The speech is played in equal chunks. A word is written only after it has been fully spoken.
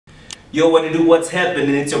Yo, what to do? What's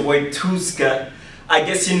happening? It's your boy Thusga. I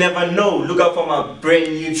guess you never know. Look out for my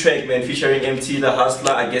brand new track, man, featuring Emtee the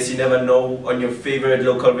Hustler. I guess you never know, on your favorite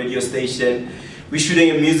local radio station. We're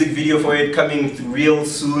shooting a music video for it, coming real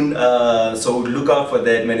soon. So look out for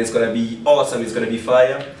that, man. It's gonna be awesome. It's gonna be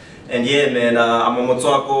fire. And yeah, man, I'm a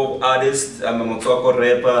Motswako artist. I'm a Motswako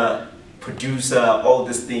rapper, producer, all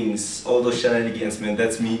these things, all those shenanigans, man.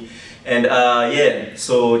 That's me. And yeah,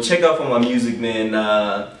 so check out for my music,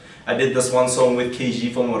 man. I did this one song with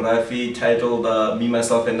KG from Morafi titled Me,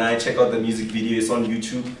 Myself and I. Check out the music video, it's on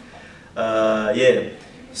YouTube. Yeah,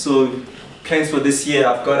 so plans for this year,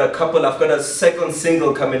 I've got a second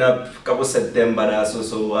single coming up, couple September,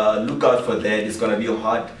 so look out for that, it's gonna be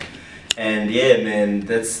hot. And yeah, man,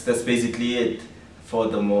 that's basically it for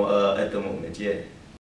at the moment, yeah.